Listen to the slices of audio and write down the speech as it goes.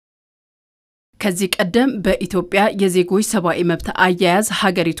ከዚህ ቀደም በኢትዮጵያ የዜጎች ሰብዓዊ መብት አያያዝ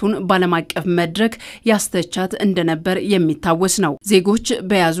ሀገሪቱን ባለም አቀፍ መድረክ ያስተቻት እንደነበር የሚታወስ ነው። ዜጎች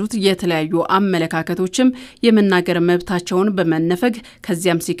በያዙት የተለያዩ አመለካከቶችም የመናገር መብታቸውን በመነፈግ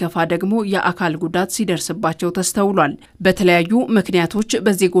ከዚያም ሲከፋ ደግሞ የአካል ጉዳት ሲደርስባቸው ተስተውሏል። በተለያዩ ምክንያቶች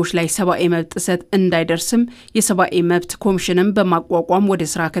በዜጎች ላይ ሰብዓዊ መብት ጥሰት እንዳይደርስም የሰብዓዊ መብት ኮሚሽንን በማቋቋም ወደ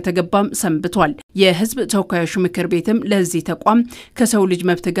ስራ ከተገባም ሰንብቷል። የህዝብ ተወካዮች ምክር ቤትም ለዚህ ተቋም ከሰው ልጅ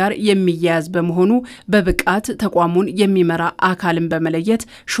መብት ጋር የሚያያዝ በመሆኑ በብቃት ተቋሙን የሚመራ አካልን በመለየት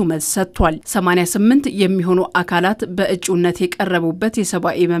ሹመት ሰጥቷል። 88 የሚሆኑ አካላት በእጩነት የቀረቡበት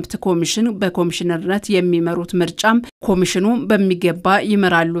የሰብዓዊ መብት ኮሚሽን በኮሚሽነርነት የሚመሩት ምርጫም ኮሚሽኑ በሚገባ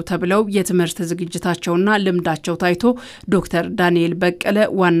ይመራሉ ተብለው የትምህርት ዝግጅታቸውና ልምዳቸው ታይቶ ዶክተር ዳንኤል በቀለ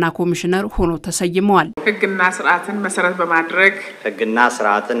ዋና ኮሚሽነር ሆኖ ተሰይመዋል። ህግና ስርዓትን መሰረት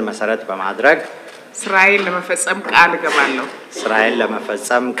በማድረግ ስራዬን ለመፈጸም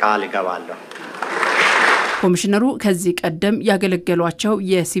ቃል እገባለሁ። ኮሚሽነሩ ከዚህ ቀደም ያገለገሏቸው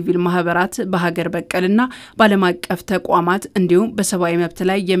የሲቪል ማህበራት በሀገር በቀልና ባለም አቀፍ ተቋማት እንዲሁም በሰብዓዊ መብት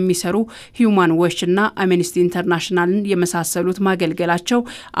ላይ የሚሰሩ ሂዩማን ዎችና አምነስቲ ኢንተርናሽናልን የመሳሰሉት ማገልገላቸው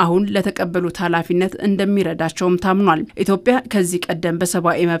አሁን ለተቀበሉት ኃላፊነት እንደሚረዳቸውም ታምኗል። ኢትዮጵያ ከዚህ ቀደም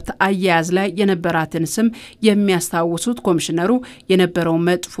በሰብዓዊ መብት አያያዝ ላይ የነበራትን ስም የሚያስታውሱት ኮሚሽነሩ የነበረው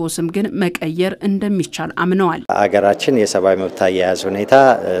መጥፎ ስም ግን መቀየር እንደሚቻል አምነዋል። አገራችን የሰብዓዊ መብት አያያዝ ሁኔታ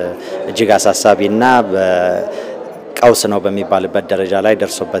እጅግ አሳሳቢና ቀውስ ነው በሚባልበት ደረጃ ላይ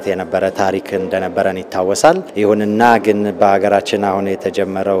ደርሶበት የነበረ ታሪክ እንደነበረን ይታወሳል። ይሁንና ግን በአገራችን አሁን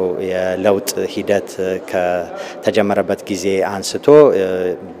የተጀመረው የለውጥ ሂደት ከተጀመረበት ጊዜ አንስቶ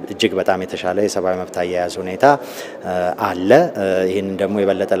እጅግ በጣም የተሻለ የሰብዓዊ መብት አያያዝ ሁኔታ አለ። ይህንን ደግሞ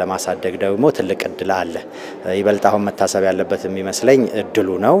የበለጠ ለማሳደግ ደግሞ ትልቅ እድል አለ። ይበልጥ አሁን መታሰብ ያለበት የሚመስለኝ እድሉ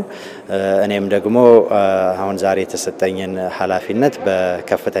ነው። እኔም ደግሞ አሁን ዛሬ የተሰጠኝን ኃላፊነት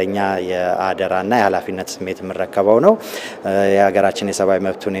በከፍተኛ የአደራና የኃላፊነት ስሜት ምረከበው ነው። የሀገራችን የሰብዓዊ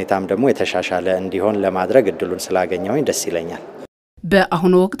መብት ሁኔታም ደግሞ የተሻሻለ እንዲሆን ለማድረግ እድሉን ስላገኘሁኝ ደስ ይለኛል።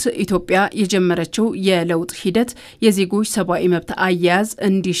 በአሁኑ ወቅት ኢትዮጵያ የጀመረችው የለውጥ ሂደት የዜጎች ሰብዓዊ መብት አያያዝ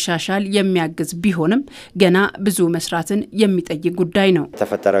እንዲሻሻል የሚያግዝ ቢሆንም ገና ብዙ መስራትን የሚጠይቅ ጉዳይ ነው።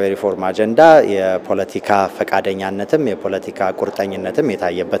 የተፈጠረው የሪፎርም አጀንዳ የፖለቲካ ፈቃደኛነትም የፖለቲካ ቁርጠኝነትም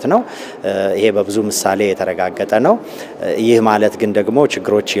የታየበት ነው። ይሄ በብዙ ምሳሌ የተረጋገጠ ነው። ይህ ማለት ግን ደግሞ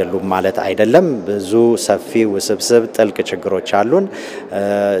ችግሮች የሉም ማለት አይደለም። ብዙ ሰፊ ውስብስብ ጥልቅ ችግሮች አሉን።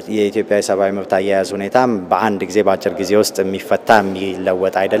 የኢትዮጵያ የሰብዓዊ መብት አያያዝ ሁኔታም በአንድ ጊዜ በአጭር ጊዜ ውስጥ የሚፈታ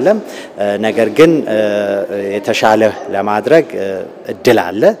የሚለወጥ አይደለም። ነገር ግን የተሻለ ለማድረግ እድል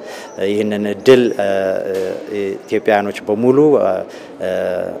አለ። ይህንን እድል ኢትዮጵያኖች በሙሉ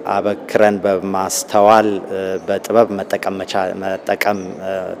አበክረን በማስተዋል በጥበብ መጠቀም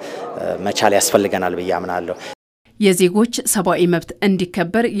መቻል ያስፈልገናል ብዬ አምናለሁ። የዜጎች ሰብዓዊ መብት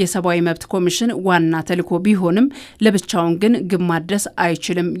እንዲከበር የሰብዓዊ መብት ኮሚሽን ዋና ተልዕኮ ቢሆንም ለብቻውን ግን ግብ ማድረስ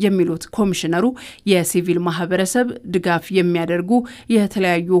አይችልም የሚሉት ኮሚሽነሩ የሲቪል ማህበረሰብ ድጋፍ የሚያደርጉ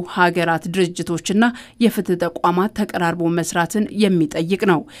የተለያዩ ሀገራት ድርጅቶችና የፍትህ ተቋማት ተቀራርቦ መስራትን የሚጠይቅ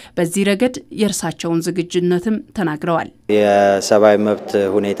ነው። በዚህ ረገድ የእርሳቸውን ዝግጁነትም ተናግረዋል። የሰብዓዊ መብት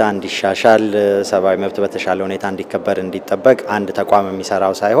ሁኔታ እንዲሻሻል ሰብዓዊ መብት በተሻለ ሁኔታ እንዲከበር እንዲጠበቅ አንድ ተቋም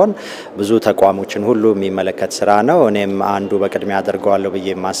የሚሰራው ሳይሆን ብዙ ተቋሞችን ሁሉ የሚመለከት ስራ ነው። እኔም አንዱ በቅድሚያ አደርገዋለሁ ብዬ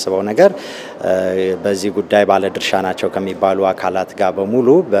የማስበው ነገር በዚህ ጉዳይ ባለ ድርሻ ናቸው ከሚባሉ አካላት ጋር በሙሉ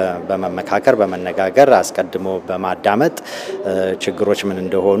በመመካከር በመነጋገር አስቀድሞ በማዳመጥ ችግሮች ምን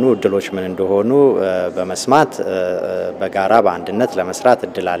እንደሆኑ እድሎች ምን እንደሆኑ በመስማት በጋራ በአንድነት ለመስራት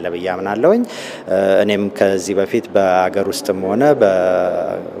እድል አለ ብዬ አምናለሁኝ። እኔም ከዚህ በፊት በአገር ውስጥም ሆነ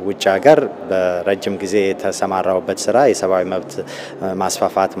በውጭ ሀገር በረጅም ጊዜ የተሰማራውበት ስራ የሰብዓዊ መብት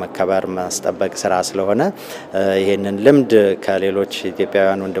ማስፋፋት መከበር ማስጠበቅ ስራ ስለሆነ ይሄንን ልምድ ከሌሎች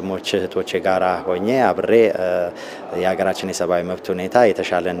ኢትዮጵያውያን ወንድሞች እህቶች ጋራ ሆኜ አብሬ የሀገራችን የሰብዓዊ መብት ሁኔታ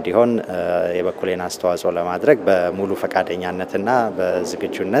የተሻለ እንዲሆን የበኩሌን አስተዋጽኦ ለማድረግ በሙሉ ፈቃደኛነትና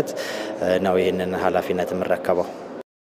በዝግጁነት ነው ይሄንን ኃላፊነት ምረከበው።